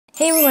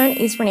Hey everyone,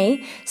 it's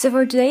Renee. So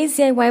for today's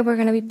DIY, we're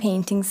going to be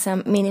painting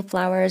some mini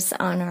flowers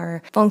on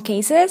our phone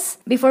cases.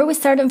 Before we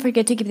start, don't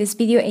forget to give this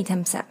video a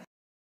thumbs up.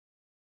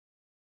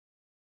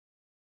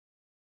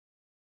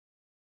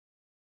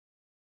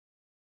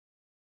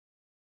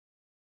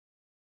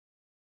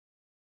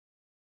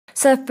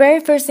 So the very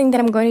first thing that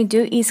I'm going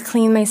to do is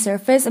clean my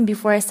surface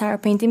before I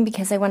start painting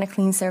because I want a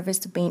clean surface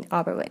to paint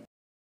over with.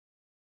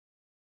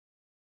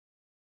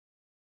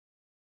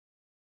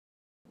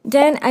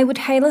 Then I would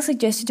highly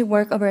suggest you to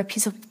work over a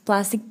piece of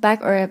plastic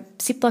bag or a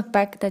Ziploc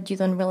bag that you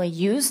don't really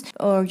use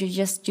or you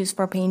just use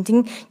for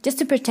painting just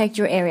to protect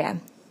your area.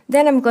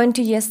 Then I'm going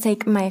to just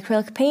take my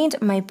acrylic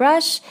paint, my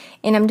brush,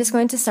 and I'm just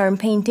going to start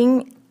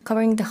painting,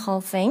 covering the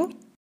whole thing.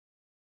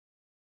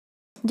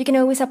 You can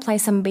always apply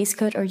some base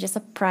coat or just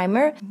a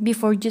primer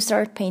before you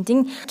start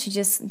painting to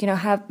just,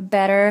 have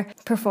better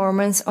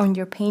performance on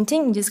your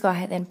painting. Just go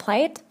ahead and apply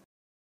it.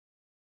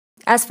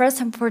 As far as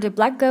for the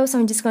black goes,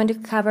 I'm just going to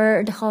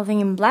cover the whole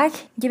thing in black,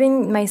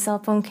 giving my cell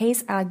phone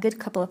case a good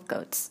couple of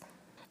coats.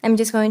 I'm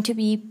just going to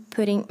be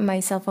putting my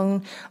cell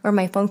phone or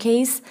my phone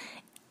case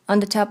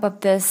on the top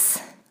of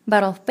this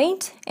bottle of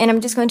paint, and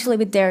I'm just going to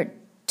leave it there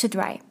to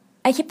dry.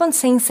 I keep on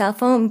saying cell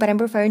phone, but I'm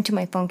referring to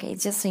my phone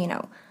case, just so you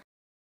know.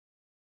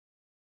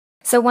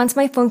 So once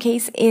my phone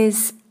case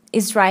is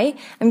dry,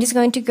 I'm just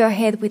going to go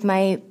ahead with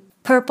my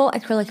purple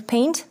acrylic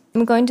paint.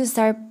 I'm going to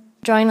start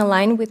drawing a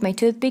line with my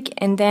toothpick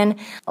and then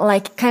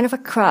like kind of a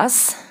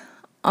cross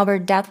over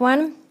that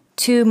one,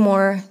 two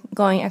more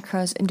going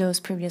across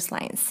those previous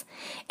lines.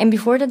 And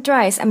before that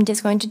dries, I'm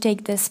just going to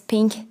take this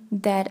pink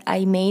that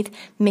I made,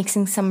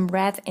 mixing some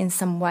red and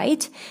some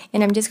white,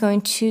 and I'm just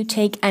going to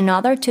take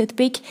another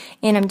toothpick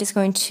and I'm just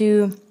going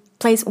to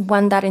place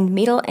one dot in the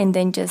middle and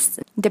then just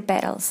the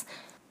petals,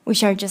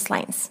 which are just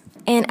lines.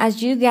 And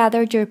as you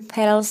gather your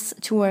petals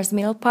towards the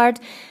middle part,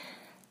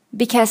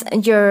 because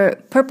your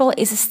purple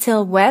is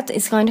still wet,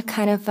 it's going to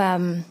kind of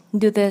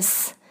do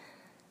this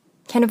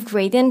kind of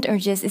gradient, or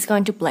just it's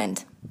going to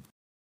blend.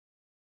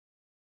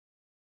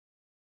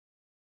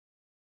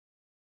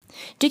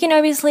 You can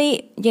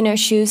obviously,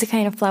 choose the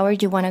kind of flower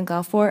you want to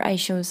go for. I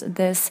chose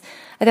this.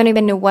 I don't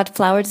even know what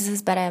flower this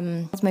is, but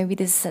maybe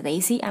this is a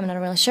daisy. I'm not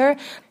really sure.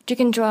 You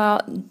can draw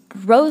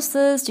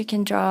roses. You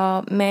can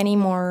draw many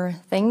more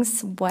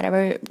things.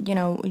 Whatever,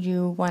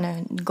 you want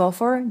to go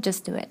for,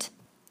 just do it.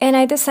 And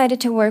I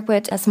decided to work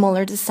with a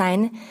smaller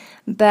design,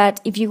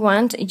 but if you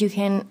want, you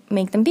can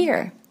make them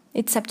bigger.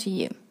 It's up to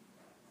you.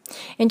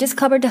 And just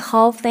cover the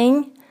whole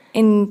thing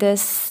in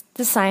this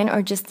design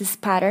or just this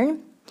pattern.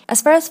 As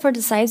far as for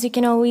the size, you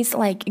can always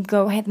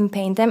go ahead and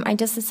paint them. I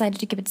just decided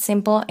to keep it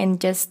simple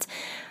and just,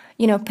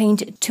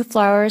 paint 2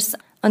 flowers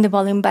on the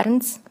volume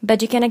buttons.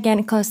 But you can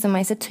again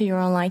customize it to your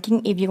own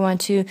liking. If you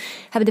want to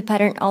have the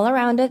pattern all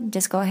around it,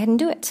 just go ahead and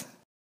do it.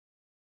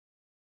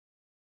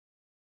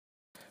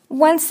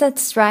 Once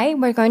that's dry,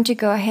 we're going to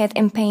go ahead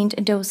and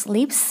paint those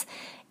leaves.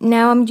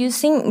 Now I'm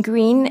using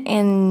green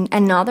and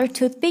another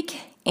toothpick,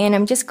 and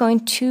I'm just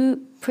going to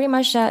pretty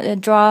much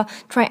draw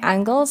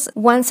triangles.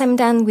 Once I'm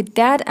done with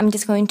that, I'm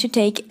just going to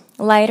take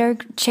lighter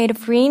shade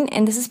of green,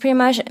 and this is pretty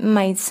much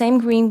my same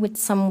green with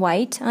some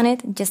white on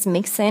it, just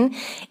mix in,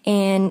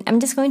 and I'm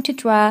just going to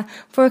draw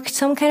for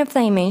some kind of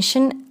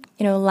dimension,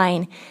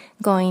 line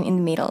going in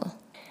the middle.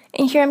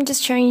 And here I'm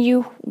just showing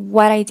you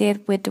what I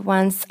did with the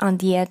ones on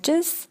the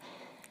edges.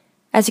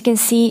 As you can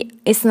see,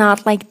 it's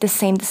not like the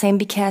same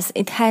because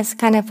it has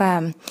kind of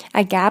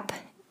a gap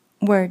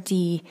where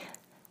the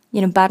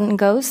button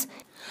goes.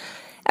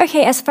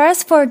 Okay, as far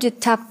as for the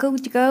top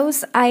coat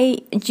goes,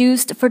 I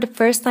used for the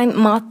first time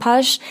Mod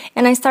Podge,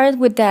 and I started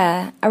with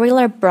a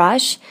regular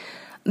brush.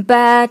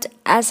 But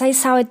as I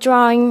saw it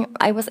drawing,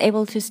 I was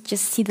able to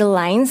just see the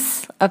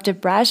lines of the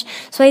brush.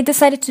 So I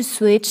decided to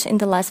switch in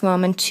the last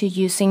moment to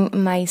using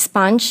my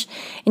sponge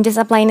and just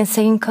applying a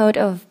second coat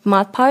of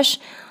Mod Podge,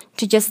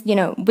 to just,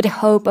 with the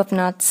hope of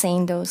not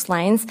seeing those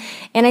lines,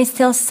 and I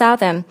still saw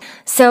them.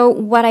 So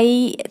what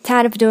I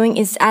thought of doing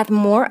is add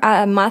more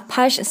Mod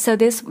Podge. So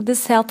this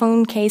cell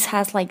phone case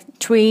has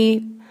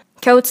 3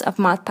 coats of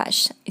Mod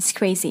Podge. It's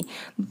crazy.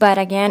 But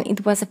again,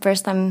 it was the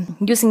first time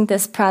using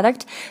this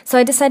product, so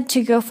I decided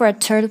to go for a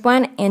third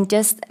one, and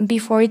just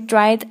before it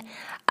dried,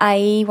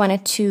 I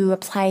wanted to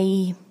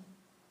apply,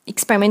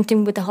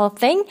 experimenting with the whole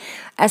thing,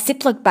 a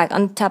Ziploc bag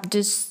on top,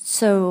 just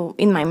so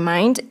in my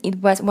mind it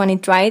was, when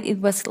it dried, it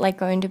was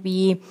going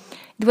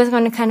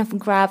to kind of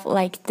grab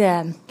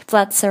the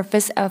flat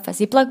surface of a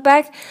Ziploc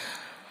bag.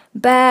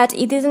 But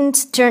it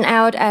didn't turn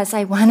out as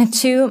I wanted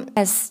to,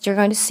 as you're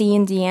going to see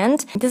in the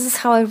end. This is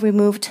how I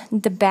removed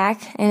the bag,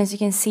 and as you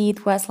can see,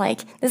 it was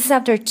this is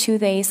after 2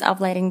 days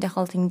of letting the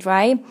whole thing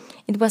dry.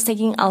 It was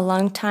taking a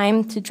long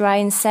time to dry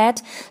and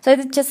set, so I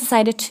just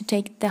decided to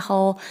take the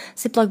whole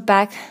Ziploc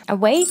bag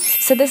away.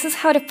 So this is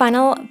how the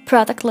final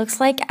product looks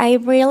like. I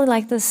really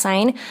like the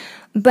design,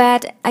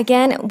 but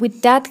again,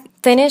 with that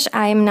finish,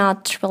 I'm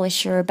not really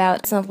sure about.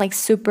 It's not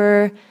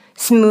super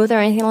smooth or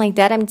anything like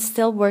that. I'm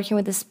still working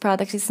with this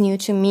product. It's new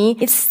to me.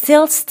 It's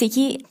still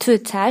sticky to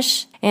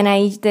attach, and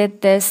I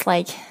did this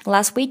like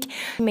last week.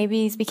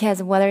 Maybe it's because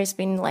the weather has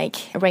been like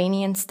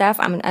rainy and stuff.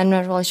 I'm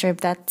not really sure if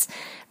that's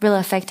really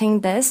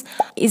affecting this.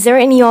 Is there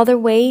any other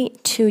way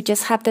to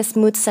just have the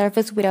smooth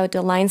surface without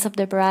the lines of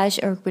the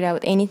brush or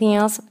without anything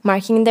else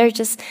marking there?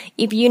 Just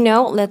if you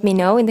know, let me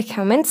know in the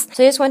comments.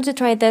 So I just want to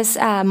try this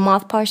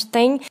Mod Podge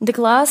thing. The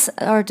gloss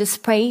or the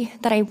spray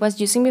that I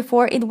was using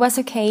before, it was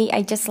okay.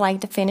 I just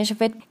like the finish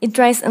of it. It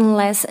dries in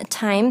less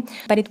time,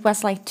 but it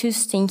was like too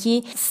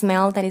stinky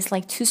smell that is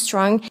like too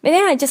strong. But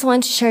yeah, I just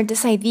want to share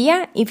this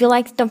idea. If you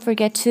liked it, don't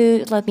forget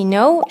to let me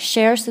know,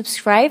 share,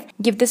 subscribe,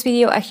 give this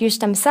video a huge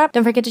thumbs up.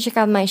 Don't forget to check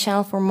out my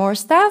channel for more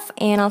stuff,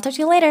 and I'll talk to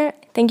you later.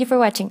 Thank you for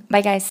watching. Bye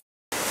guys.